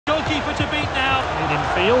goalkeeper to beat now. Mid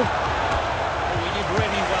infield. Oh, he did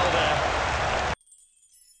really well there.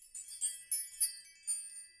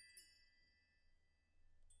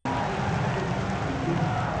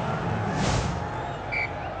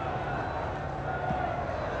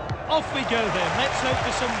 Off we go then. Let's hope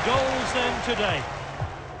for some goals then today.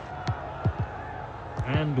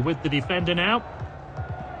 And with the defender now.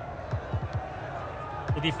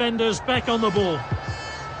 The defender's back on the ball.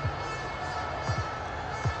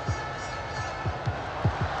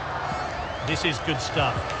 This is good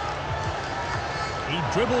stuff. He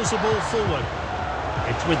dribbles the ball forward.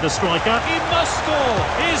 It's with the striker. He must score.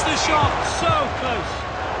 Here's the shot. So close.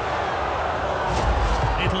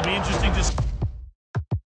 It'll be interesting to see.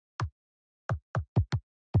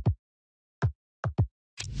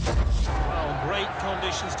 Well, great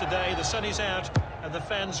conditions today. The sun is out and the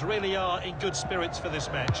fans really are in good spirits for this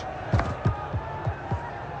match.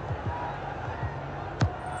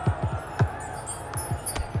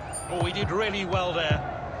 Oh, he did really well there.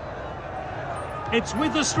 It's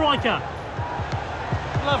with the striker.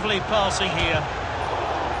 Lovely passing here.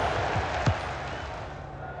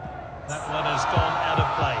 That one has gone out of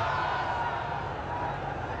play.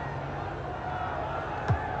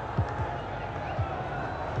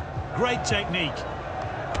 Great technique.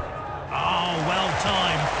 Oh, well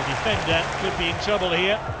timed. The defender could be in trouble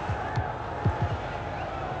here.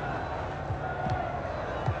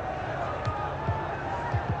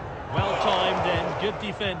 Well timed and good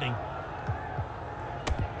defending.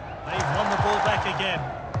 They've won the ball back again.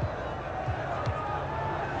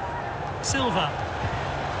 Silva.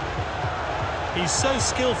 He's so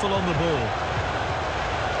skillful on the ball.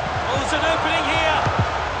 Oh, there's an opening here.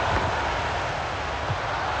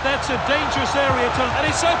 That's a dangerous area to... And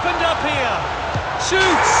it's opened up here.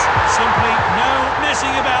 Shoots! Simply no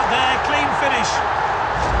messing about there. Clean finish.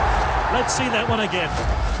 Let's see that one again.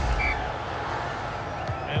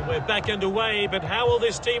 And we're back underway, but how will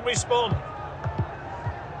this team respond?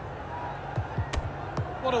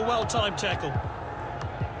 What a well-timed tackle.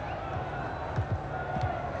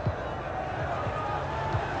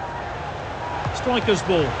 Striker's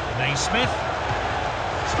ball. Naismith.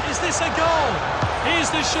 Is this a goal? Here's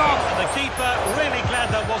the shot. And the keeper really glad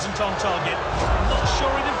that wasn't on target. I'm not sure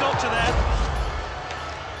he'd have got to that.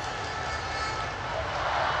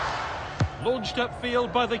 Launched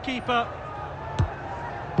upfield by the keeper.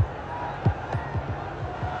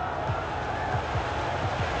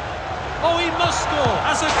 Oh, he must score.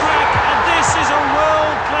 Has a crack. And this is a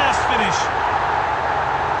world-class finish.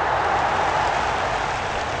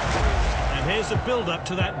 And here's a build-up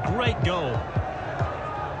to that great goal.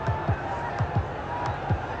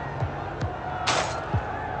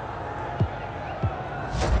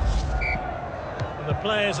 And the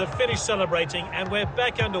players have finished celebrating and we're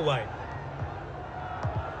back underway.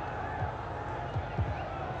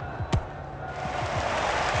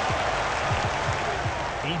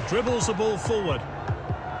 He dribbles the ball forward.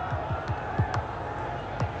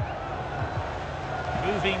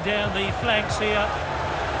 Moving down the flanks here.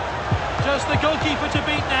 Just the goalkeeper to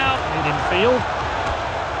beat now. Mid infield.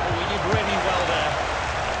 Oh, he did really well there.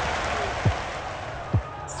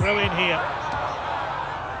 Throw in here.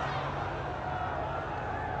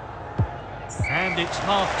 And it's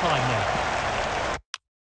half-time now.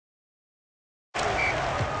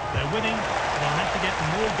 They're winning. They'll have to get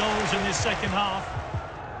more goals in this second half.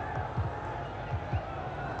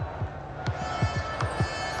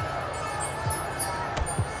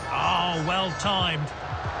 Oh, well timed.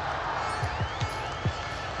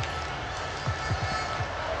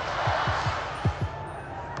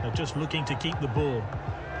 They're just looking to keep the ball.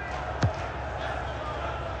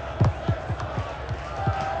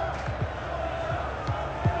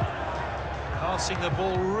 Passing the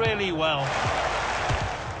ball really well.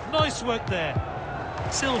 Nice work there.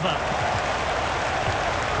 Silva.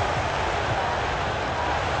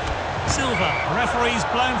 Silva. Referee's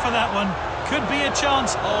blown for that one. Could be a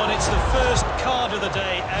chance. Oh, and it's the first card of the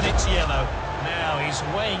day, and it's yellow. Now he's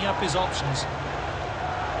weighing up his options.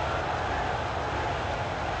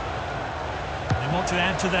 They want to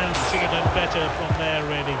add to that. Should have done better from there,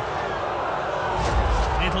 really.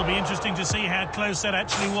 It'll be interesting to see how close that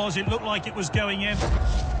actually was. It looked like it was going in.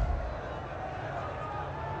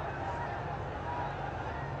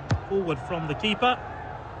 Forward from the keeper.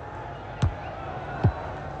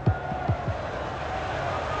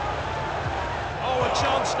 Oh, a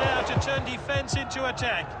chance now to turn defence into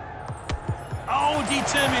attack. Oh,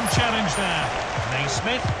 determined challenge there.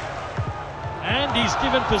 Naismith. And he's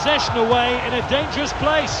given possession away in a dangerous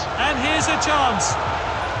place. And here's a chance.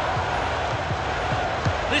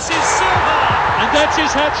 This is Silva. And that's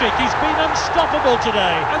his hat-trick. He's been unstoppable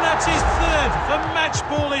today. And that's his third. The match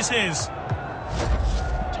ball is his.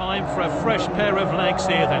 Time for a fresh pair of legs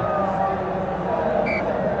here then.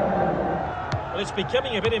 Well, it's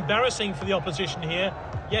becoming a bit embarrassing for the opposition here.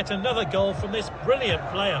 Yet another goal from this brilliant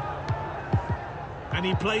player. And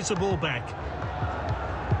he plays the ball back.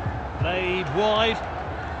 Played wide.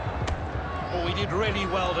 Oh, he did really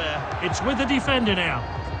well there. It's with the defender now.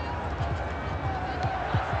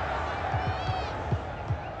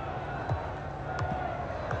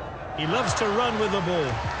 He loves to run with the ball.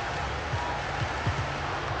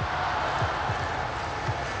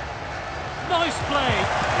 Nice play.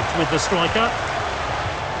 It's with the striker.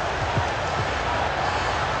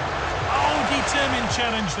 Oh, determined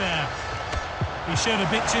challenge there. He showed a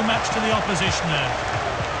bit too much to the opposition there.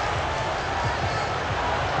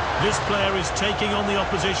 This player is taking on the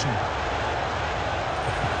opposition.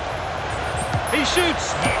 He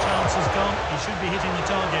shoots. That chance is gone. He should be hitting the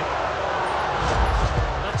target.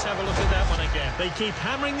 Let's have a look at that one again. They keep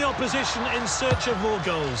hammering the opposition in search of more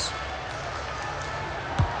goals.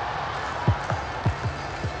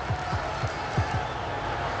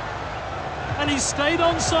 And he stayed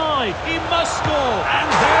onside. He must score. And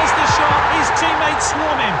there's the shot. His teammates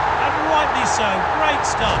swarm him. And rightly so. Great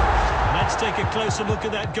stuff. Let's take a closer look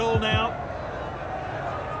at that goal now.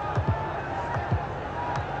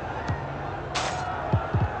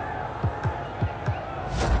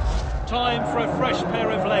 Time for a fresh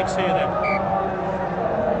pair of legs here then.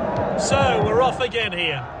 So, we're off again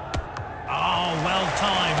here. Oh, well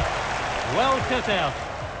timed. Well cut out.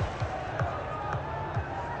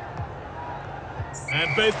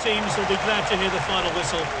 And both teams will be glad to hear the final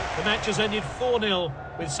whistle. The match has ended 4-0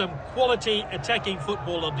 with some quality attacking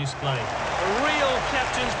football on display. A real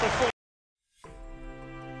captain's performance.